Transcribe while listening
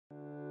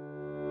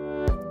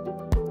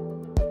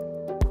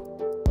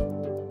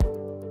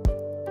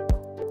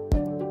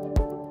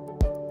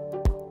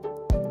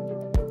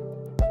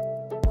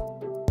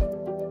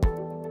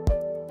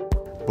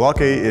Block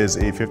A is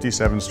a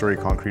 57-story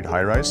concrete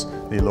high-rise.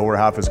 The lower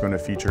half is going to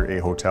feature a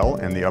hotel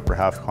and the upper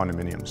half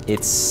condominiums.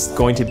 It's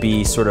going to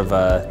be sort of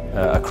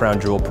a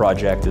crown jewel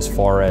project as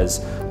far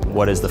as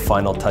what is the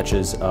final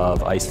touches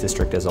of Ice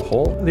District as a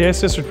whole. The Ice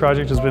District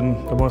project has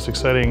been the most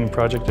exciting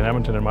project in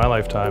Edmonton in my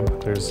lifetime.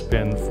 There's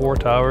been 4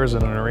 towers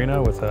and an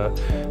arena with a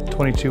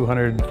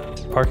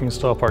 2,200 parking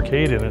stall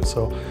parkade in it,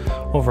 so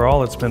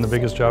overall it's been the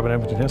biggest job in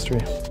Edmonton history.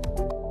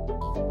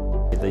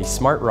 The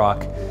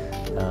SmartRock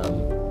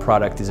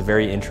product is a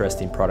very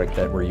interesting product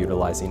that we're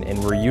utilizing, and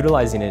we're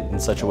utilizing it in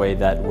such a way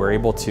that we're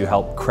able to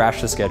help crash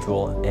the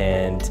schedule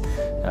and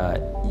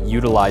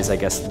utilize, I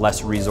guess,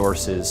 less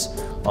resources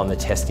on the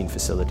testing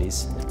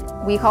facilities.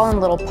 We call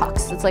them little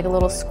pucks. It's like a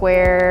little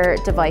square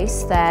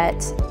device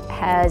that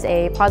has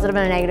a positive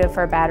and a negative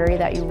for a battery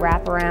that you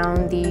wrap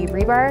around the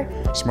rebar.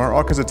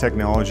 SmartRock is a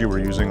technology we're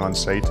using on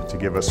site to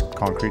give us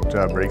concrete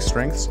break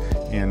strengths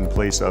in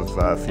place of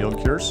field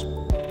cures.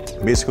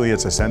 Basically,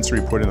 it's a sensor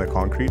we put in the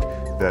concrete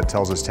that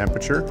tells us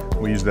temperature.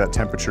 We use that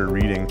temperature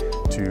reading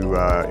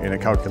to in a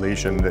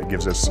calculation that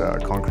gives us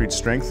concrete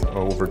strength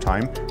over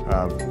time,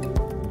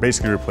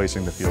 basically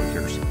replacing the field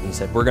cures. He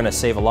said, we're going to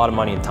save a lot of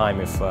money and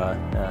time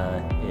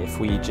if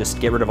we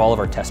just get rid of all of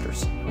our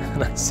testers.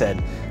 And I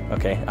said,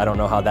 okay, I don't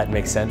know how that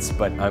makes sense,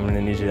 but I'm going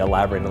to need you to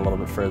elaborate a little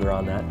bit further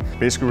on that.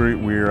 Basically,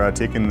 we're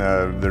taking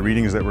the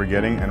readings that we're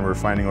getting and we're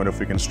finding out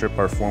if we can strip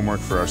our formwork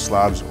for our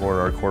slabs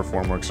or our core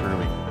formworks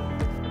early.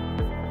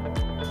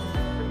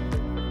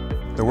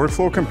 The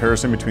workflow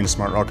comparison between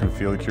SmartRock and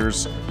field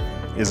cures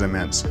is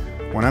immense.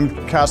 When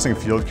I'm casting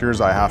field cures,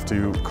 I have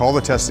to call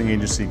the testing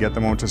agency, get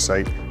them out to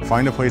site,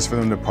 find a place for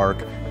them to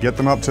park, get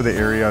them up to the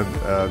area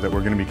that we're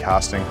going to be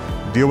casting,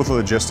 deal with the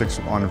logistics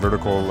on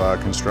vertical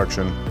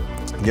construction,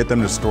 get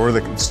them to store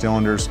the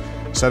cylinders,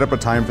 set up a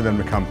time for them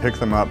to come pick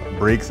them up,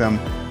 break them.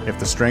 If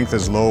the strength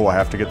is low, I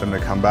have to get them to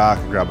come back,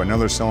 grab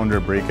another cylinder,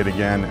 break it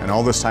again, and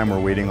all this time we're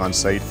waiting on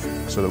site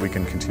so that we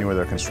can continue with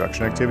our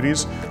construction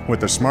activities. With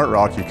the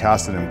SmartRock, you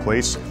cast it in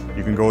place.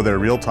 You can go there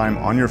real time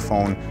on your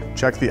phone,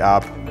 check the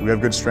app. Do we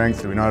have good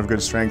strength? Do we not have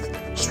good strength?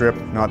 Strip,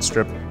 not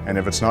strip. And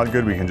if it's not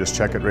good, we can just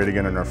check it right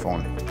again on our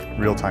phone.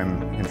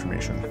 Real-time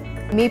information.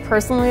 Me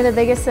personally, the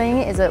biggest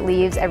thing is it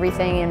leaves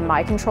everything in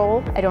my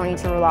control. I don't need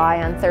to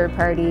rely on third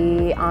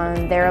party,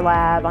 on their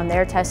lab, on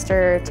their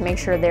tester to make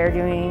sure they're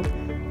doing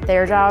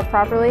their job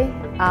properly.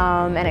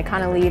 And it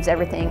kind of leaves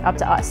everything up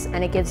to us,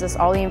 and it gives us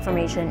all the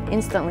information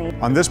instantly.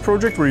 On this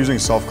project, we're using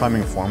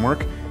self-climbing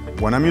formwork.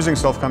 When I'm using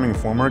self-climbing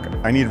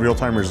formwork, I need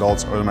real-time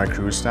results or my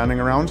crew is standing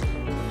around.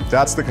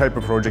 That's the type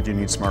of project you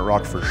need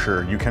SmartRock for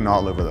sure. You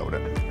cannot live without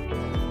it.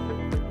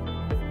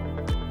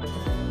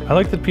 I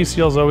like that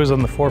PCL is always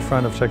on the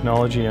forefront of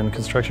technology and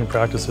construction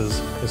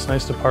practices. It's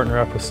nice to partner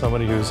up with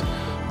somebody who's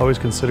always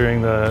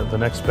considering the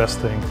next best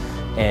thing.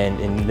 And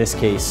in this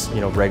case,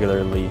 you know,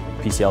 regularly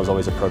PCL is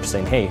always approached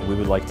saying, hey, we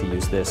would like to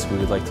use this, we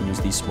would like to use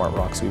these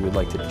SmartRocks, we would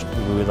like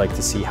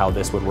to see how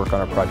this would work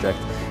on our project.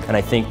 And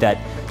I think that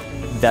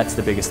that's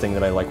the biggest thing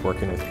that I like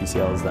working with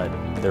PCL, is that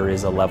there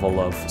is a level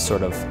of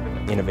sort of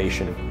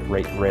innovation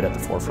right at the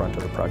forefront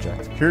of the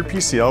project. Here at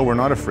PCL, we're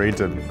not afraid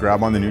to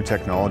grab on the new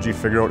technology,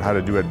 figure out how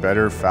to do it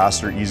better,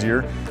 faster,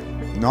 easier.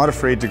 Not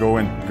afraid to go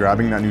in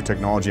grabbing that new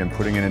technology and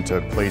putting it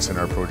into place in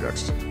our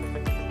projects.